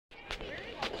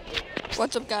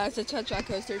What's up guys, it's Headshot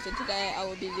Coasters, and today I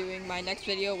will be doing my next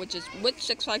video, which is which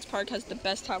Six Flags park has the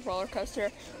best top roller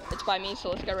coaster. It's by me, so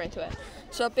let's get right into it.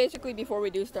 So basically, before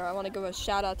we do start, I want to give a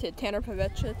shout out to Tanner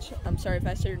Pavicic. I'm sorry if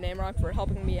I said your name wrong, for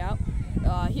helping me out.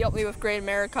 He helped me with Great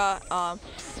America,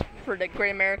 for the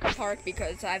Great America park,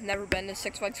 because I've never been to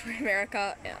Six Flags Great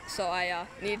America, so I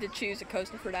needed to choose a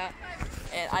coaster for that,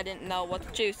 and I didn't know what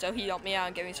to choose, so he helped me out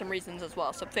and gave me some reasons as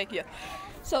well, so thank you.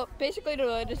 So basically, the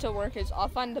way this will work is I'll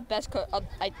find the best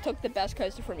I took the best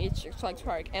coaster from each Six Flags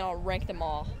park, and I'll rank them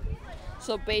all.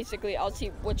 So basically, I'll see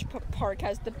which park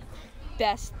has the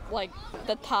best, like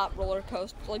the top roller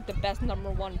coaster, like the best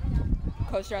 #1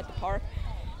 coaster at the park.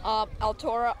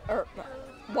 Altora, or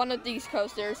one of these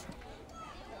coasters,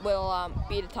 will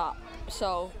be the top.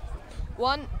 So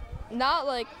not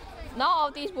all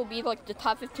of these will be like the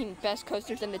top 15 best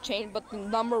coasters in the chain, but the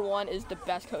 #1 is the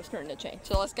best coaster in the chain.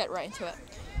 So let's get right into it.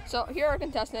 So here are our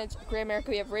contestants. Great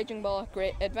America, we have Raging Bull.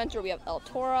 Great Adventure, we have El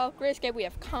Toro. Great Escape, we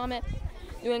have Comet.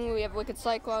 New England, we have Wicked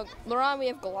Cyclone. Luron, we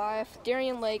have Goliath.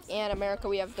 Darien Lake, and America,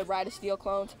 we have the Ride of Steel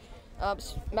clones.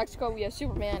 Mexico, we have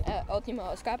Superman at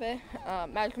Ultimo Escape.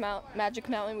 Magic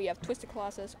Mountain, we have Twisted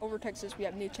Colossus. Over Texas, we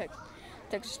have New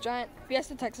Texas Giant.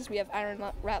 Fiesta, Texas, we have Iron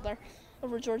Rattler.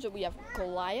 Over Georgia, we have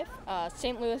Goliath.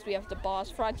 St. Louis, we have the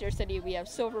Boss. Frontier City, we have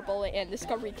Silver Bullet. And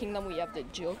Discovery Kingdom, we have the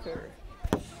Joker.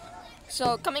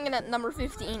 So coming in at number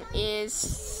 15 is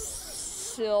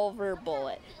Silver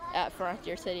Bullet at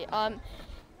Frontier City.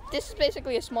 This is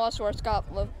basically a small sword. It's got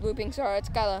looping sword. It's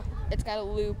got a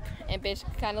loop, and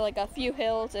basically kind of like a few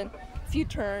hills and a few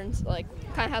turns. Like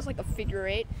kind of has like a figure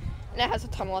 8, and it has a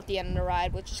tunnel at the end of the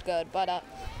ride, which is good. But other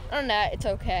than that, it's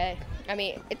okay. I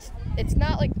mean, it's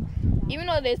not like, even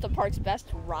though it is the park's best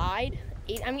ride,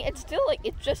 it's still like,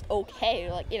 it's just okay.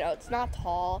 Like, you know, it's not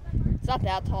tall. It's not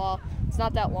that tall. It's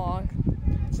not that long.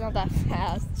 It's not that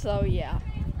fast. So yeah.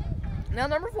 Now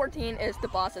number 14 is the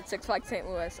Boss at Six Flags St.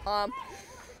 Louis.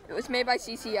 It was made by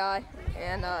CCI,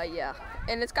 and yeah,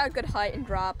 and it's got a good height and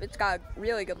drop. It's got a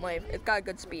really good length. It's got a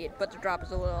good speed, but the drop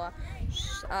is a little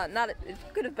it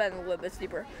could have been a little bit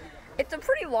steeper. It's a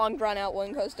pretty long, drawn-out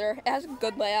wooden coaster. It has a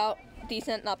good layout,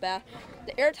 decent, not bad.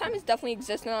 The airtime is definitely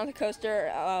existent on the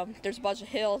coaster. There's a bunch of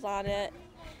hills on it,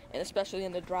 and especially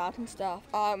in the drop and stuff.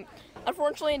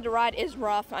 Unfortunately, the ride is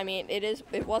rough. I mean,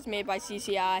 it was made by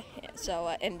CCI, so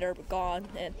and they're gone.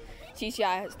 And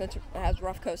CCI has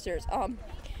rough coasters. And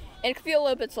it can feel a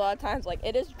little bit slow at times. Like,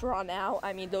 it is drawn out.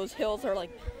 I mean, those hills are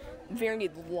like very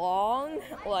long.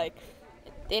 Like,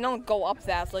 they don't go up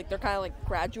fast. Like, they're kind of like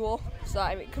gradual. So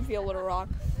I mean, it can feel a little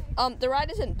wrong. The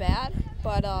ride isn't bad,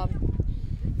 but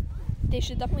they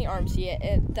should definitely RMC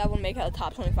it. That would make it a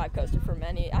top 25 coaster for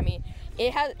many. I mean,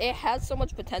 it has so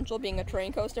much potential being a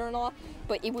train coaster and all,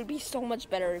 but it would be so much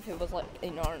better if it was like,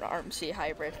 you know, an RMC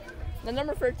hybrid. The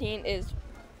number 13 is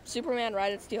Superman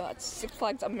Ride of Steel at Six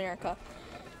Flags America.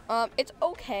 It's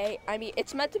okay. I mean,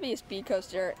 it's meant to be a speed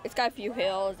coaster. It's got a few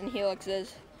hills and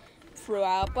helixes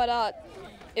throughout, but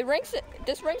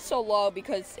this ranks so low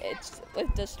because it's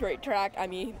like the straight track. I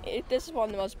mean, this is one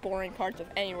of the most boring parts of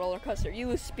any roller coaster. You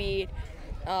lose speed.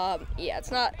 Yeah,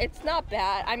 it's not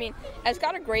bad. I mean, it's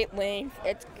got a great length.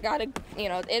 It's got it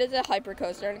is a hyper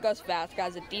coaster and it goes fast. It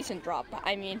has a decent drop. But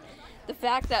I mean, the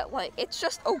fact that like it's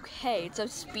just okay. It's a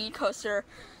speed coaster.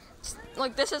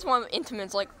 Like, this is one of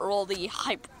Intamin's like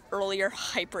earlier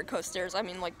hyper coasters. I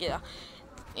mean, like, yeah.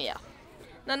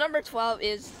 Now number 12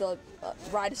 is the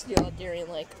Ride of Steel at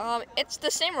Darien Lake. It's the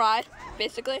same ride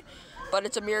basically, but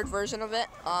it's a mirrored version of it.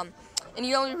 And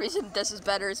the only reason this is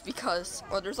better is because,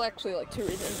 well, there's actually like two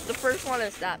reasons. The first one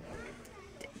is that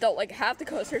like half the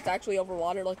coaster is actually over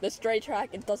water. Like the straight track,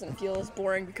 it doesn't feel as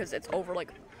boring because it's over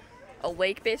like a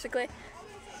lake basically.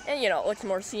 And, you know, it looks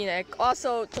more scenic.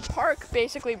 Also, the park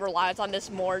basically relies on this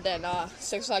more than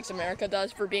Six Flags America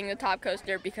does for being the top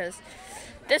coaster, because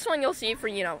this one you'll see for,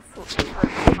 you know, for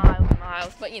miles and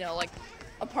miles. But, you know, like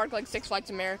a park like Six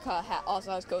Flags America also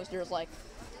has coasters like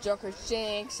Joker's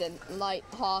Jinx and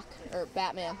Nighthawk or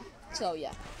Batman. So,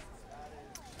 yeah.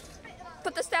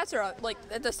 But the stats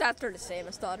are the same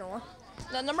as the other one.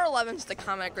 Now, number 11 is the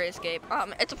Comet Great Escape.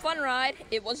 It's a fun ride.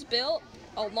 It was built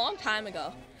a long time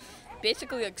ago.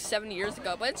 Basically like 70 years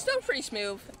ago, but it's still pretty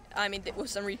smooth. I mean, with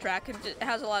some retrack, it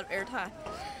has a lot of airtime.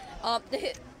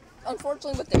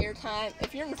 Unfortunately, with the airtime,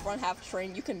 if you're in the front half of the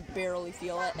train, you can barely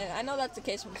feel it. And I know that's the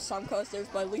case with some coasters,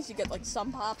 but at least you get like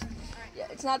some pops. Yeah,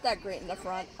 it's not that great in the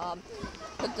front. But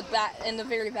in the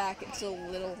very back, it's a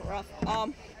little rough.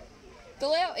 The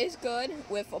layout is good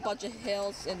with a bunch of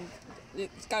hills, and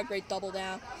it's got a great double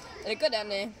down and a good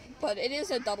ending. But it is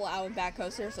a double out and back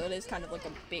coaster, so it is kind of like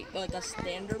a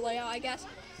standard layout, I guess.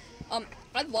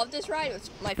 I love this ride. It's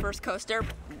my first coaster,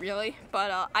 really.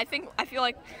 But I feel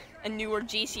like a newer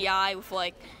GCI with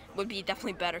like would be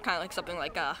definitely better. Kind of like something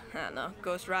like I don't know,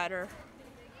 Ghost Rider.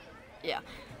 Yeah.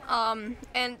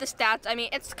 And the stats, I mean,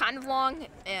 it's kind of long,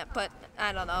 but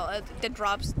I don't know. The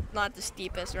drop's not the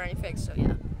steepest or anything, so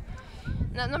yeah.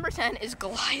 Now, number 10 is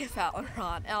Goliath Outlaw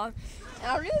Rod. And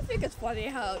I really think it's funny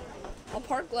how a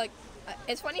park like,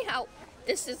 it's funny how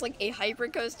this is like a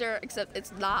hybrid coaster, except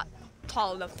it's not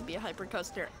tall enough to be a hybrid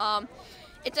coaster.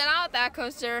 It's an out-back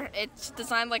coaster. It's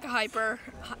designed like a hyper,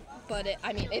 but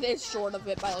it is short of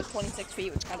it by like 26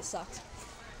 feet, which kind of sucks.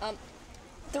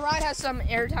 The ride has some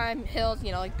airtime hills,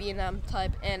 you know, like B&M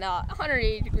type, and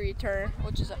 180-degree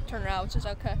turnaround, which is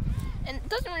okay. And it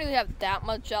doesn't really have that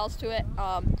much else to it.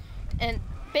 And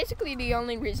basically the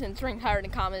only reason it's ranked higher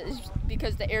than Comet is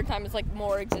because the airtime is like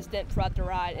more existent throughout the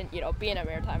ride, and you know, B&M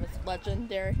airtime is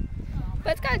legendary.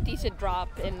 But it's got a decent drop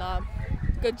and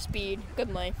good speed,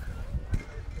 good length.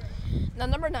 Now,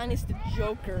 number 9 is the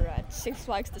Joker at Six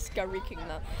Flags Discovery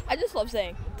Kingdom. I just love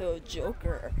saying the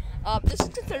Joker. This is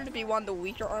considered to be one of the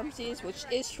weaker RMCs, which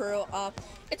is true.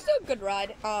 It's still a good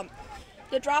ride.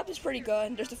 The drop is pretty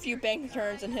good. There's a few bank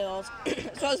turns and hills,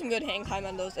 so has some good hang time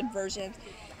on those inversions.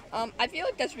 I feel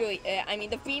like that's really it. I mean,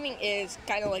 the theming is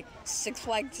kind of like Six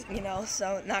Flags, you know,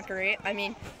 so not great. I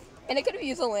mean, and it could have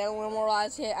used a land a little more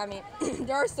last hit. I mean,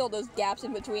 there are still those gaps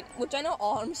in between, which I know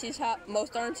all RMCs have,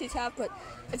 most RMCs have, but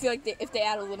I feel like if they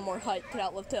add a little more height to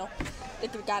that lift hill, they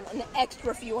could have gotten an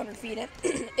extra few hundred feet in.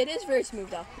 It is very smooth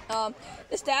though.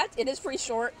 The stats, it is pretty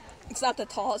short. It's not the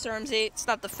tallest RMC, it's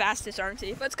not the fastest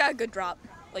RMC, but it's got a good drop,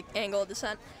 like angle of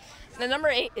descent. The number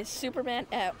 8 is Superman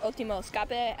at Ultimo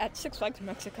Escape at Six Flags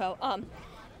Mexico.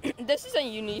 This is a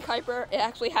unique hyper. It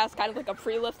actually has kind of like a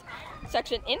pre-lift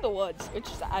section in the woods, which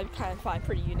I kind of find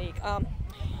pretty unique.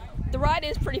 The ride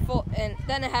is pretty full, and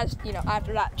then it has, you know,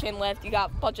 after that chain lift, you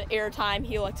got a bunch of airtime,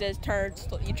 helixes, turns,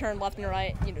 you turn left and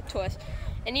right, you know, twist.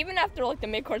 And even after like the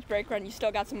mid-course brake run, you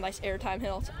still got some nice airtime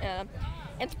hills.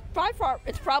 It's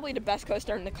probably the best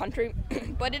coaster in the country,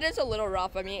 but it is a little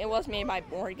rough. I mean, it was made by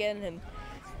Morgan, and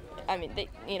I mean, they,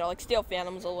 you know, like Steel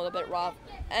Phantom's a little bit rough,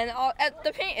 and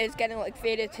the paint is getting like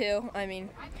faded too. I mean,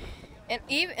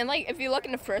 and like if you look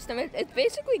in the first image, it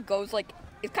basically goes like,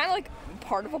 it's kind of like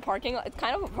part of a parking lot. It's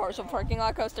kind of a partial parking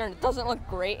lot coaster, and it doesn't look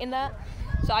great in that.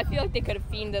 So I feel like they could have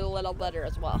themed it a little better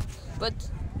as well. But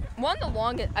one of the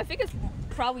longest, I think it's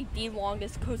probably the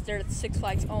longest coaster that Six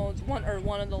Flags owns. One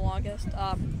of the longest.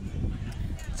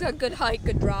 It's got good height,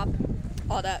 good drop,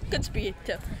 all that, good speed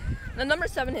too. The number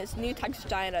 7 is New Texas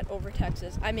Giant at Over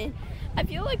Texas. I mean, I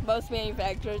feel like most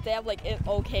manufacturers, they have like an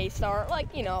okay start,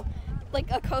 like, you know, like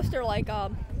a coaster like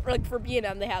for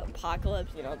B&M they had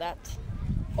Apocalypse, you know, that's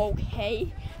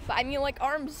okay. But I mean, like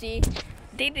RMC,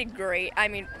 they did great. I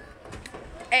mean,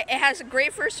 it has a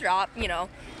great first drop, you know,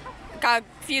 got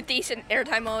a few decent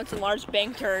airtime moments and large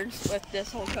bank turns with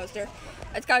this whole coaster.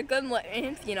 It's got good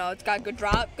length, you know, it's got good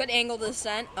drop, good angle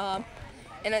descent,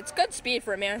 and it's good speed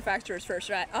for a manufacturer's first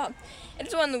ride.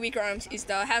 It's one of the weaker RMCs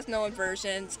though. It has no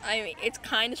inversions. I mean, it's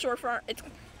kind of short for, it's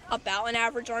about an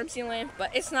average RMC length,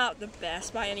 but it's not the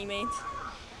best by any means.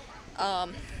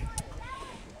 But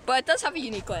it does have a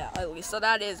unique layout at least, so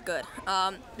that is good.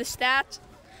 The stats,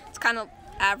 it's kind of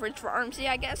average for RMC,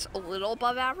 I guess, a little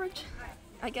above average,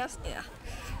 I guess, yeah.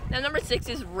 Now, number 6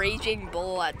 is Raging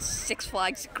Bull at Six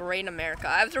Flags Great America.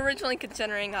 I was originally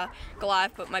considering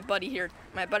Goliath, but my buddy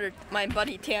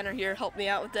Tanner here helped me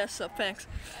out with this, so thanks.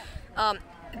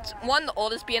 It's one of the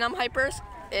oldest B&M hypers.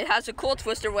 It has a cool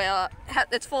twister whale.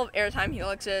 It's full of airtime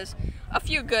helixes, a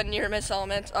few good near-miss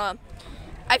elements. I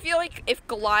feel like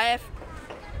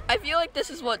this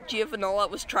is what Giovanola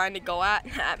was trying to go at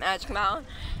Magic Mountain,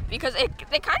 because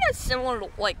they kind of similar to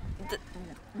like the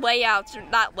layouts, or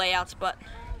not layouts, but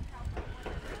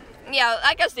yeah,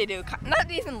 I guess they do. Not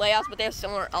even layouts, but they have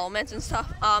similar elements and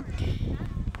stuff.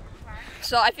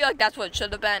 So I feel like that's what it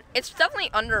should have been. It's definitely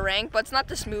underranked, but it's not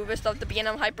the smoothest of the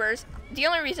B&M hypers. The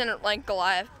only reason it like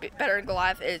Goliath better than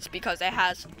Goliath is because it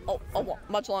has a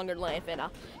much longer length and a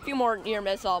few more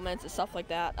near-miss elements and stuff like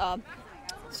that.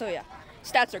 So yeah,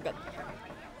 stats are good.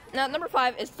 Now, number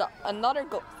 5 is another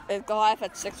Goliath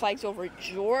at Six Flags Over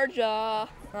Georgia.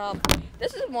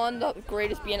 This is one of the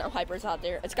greatest B&M hypers out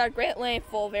there. It's got a great length,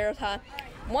 full of airtime.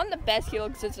 One of the best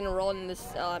helixes in a row in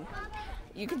this,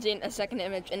 you can see in a second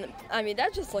image. And I mean,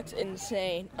 that just looks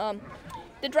insane.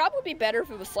 The drop would be better if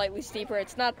it was slightly steeper.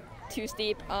 It's not too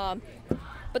steep.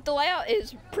 But the layout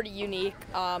is pretty unique.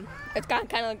 It's got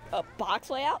kind of like a box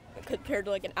layout compared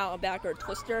to like an out and back or a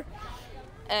twister.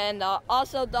 And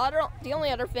also, the only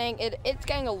other thing, it's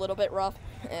getting a little bit rough,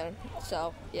 and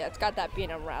so yeah, it's got that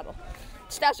B&M rattle.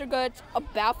 stats are good. It's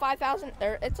about 5,000.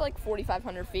 It's like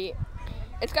 4,500 feet.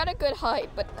 It's got a good height,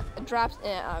 but it drops.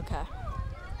 Okay.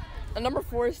 And number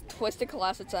 4 is Twisted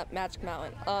Colossus at Magic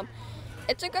Mountain.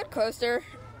 It's a good coaster.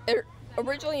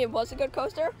 Originally it was a good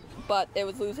coaster, but it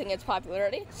was losing its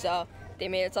popularity, so they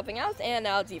made it something else, and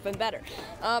now it's even better.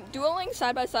 Dueling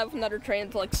side by side with another train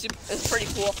is pretty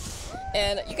cool,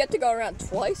 and you get to go around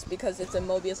twice because it's a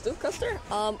Mobius loop coaster.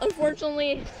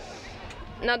 Unfortunately,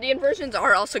 now the inversions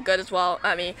are also good as well.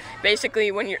 I mean, basically,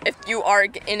 if you are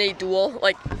in a duel,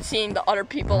 like seeing the other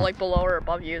people like below or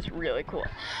above you is really cool.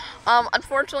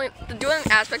 Unfortunately, the dueling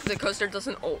aspect of the coaster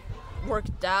doesn't work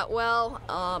that well.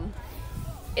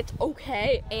 It's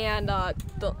okay, and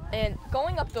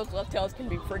going up those lift hills can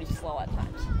be pretty slow at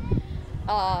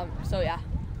times. So yeah,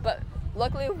 but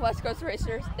luckily with West Coast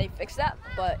Racers, they fixed that,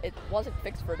 but it wasn't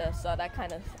fixed for this, so that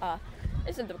kind of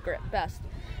isn't the best.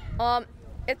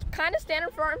 It's kind of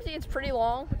standard for RMC. It's pretty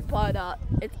long, but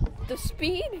the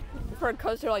speed for a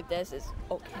coaster like this is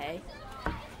okay,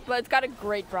 but it's got a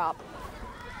great drop.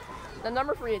 The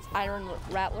number 3 is Iron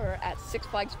Rattler at Six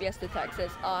Flags Fiesta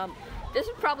Texas. This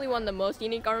is probably one of the most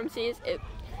unique RMCs. It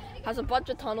has a bunch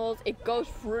of tunnels. It goes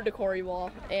through the quarry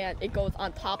wall, and it goes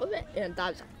on top of it and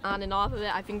dives on and off of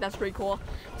it. I think that's pretty cool.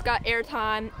 It's got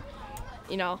airtime.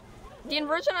 You know, the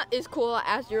inversion is cool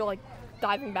as you're like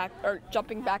diving back or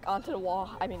jumping back onto the wall.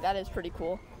 I mean, that is pretty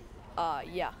cool.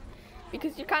 Yeah,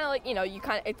 because you're kind of like,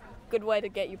 it's a good way to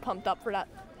get you pumped up for that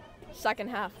second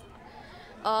half.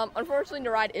 Unfortunately, the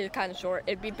ride is kind of short.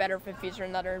 It'd be better if it featured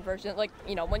another inversion. Like,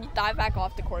 when you dive back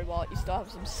off the quarry wall, you still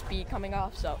have some speed coming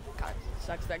off, so it kind of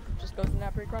sucks that it just goes in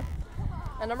that break run.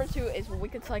 And number 2 is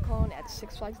Wicked Cyclone at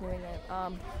Six Flags New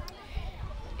England.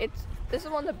 This is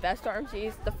one of the best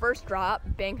RMCs. The first drop,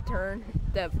 bank turn,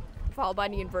 followed by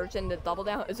the inversion, the double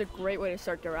down is a great way to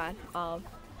start the ride.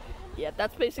 Yeah,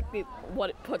 that's basically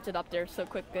what it puts it up there so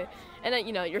quickly. And then,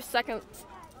 your second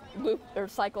loop or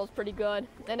cycle is pretty good,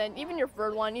 and then even your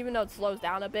third one, even though it slows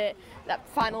down a bit, that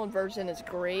final inversion is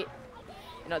great.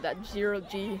 That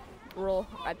 0G rule,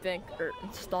 I think, or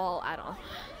stall, I don't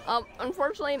know.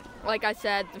 Unfortunately, like I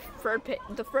said,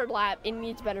 the third lap, it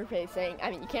needs better pacing.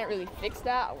 I mean, you can't really fix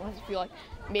that unless you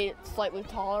made it slightly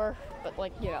taller, but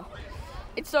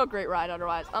it's still a great ride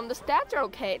otherwise. The stats are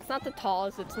okay. It's not the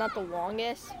tallest, it's not the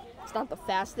longest, it's not the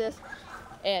fastest,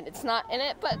 and it's not in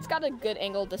it, but it's got a good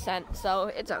angle descent, so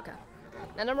it's okay.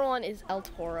 Now, number 1 is El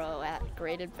Toro at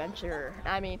Great Adventure.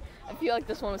 I mean, I feel like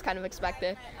this one was kind of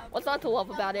expected. What's not to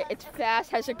love about it? It's fast,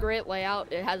 has a great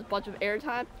layout, it has a bunch of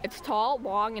airtime. It's tall,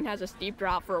 long, and has a steep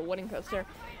drop for a wooden coaster.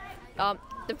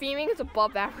 The theming is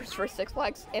above average for Six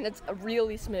Flags, and it's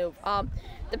really smooth.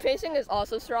 The pacing is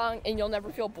also strong, and you'll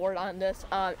never feel bored on this.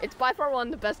 It's by far one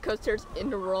of the best coasters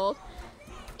in the world,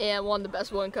 and one of the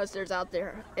best wooden coasters out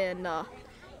there. And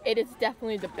it is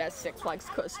definitely the best Six Flags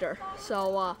coaster.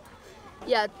 So,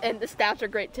 yeah, and the stats are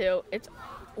great too. It's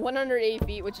 180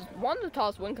 feet, which is one of the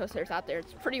tallest wooden coasters out there.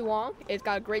 It's pretty long, it's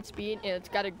got a great speed, and it's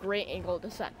got a great angle of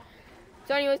descent.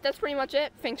 So anyways, that's pretty much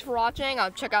it. Thanks for watching.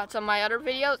 I'll check out some of my other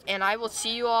videos, and I will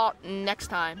see you all next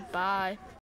time. Bye.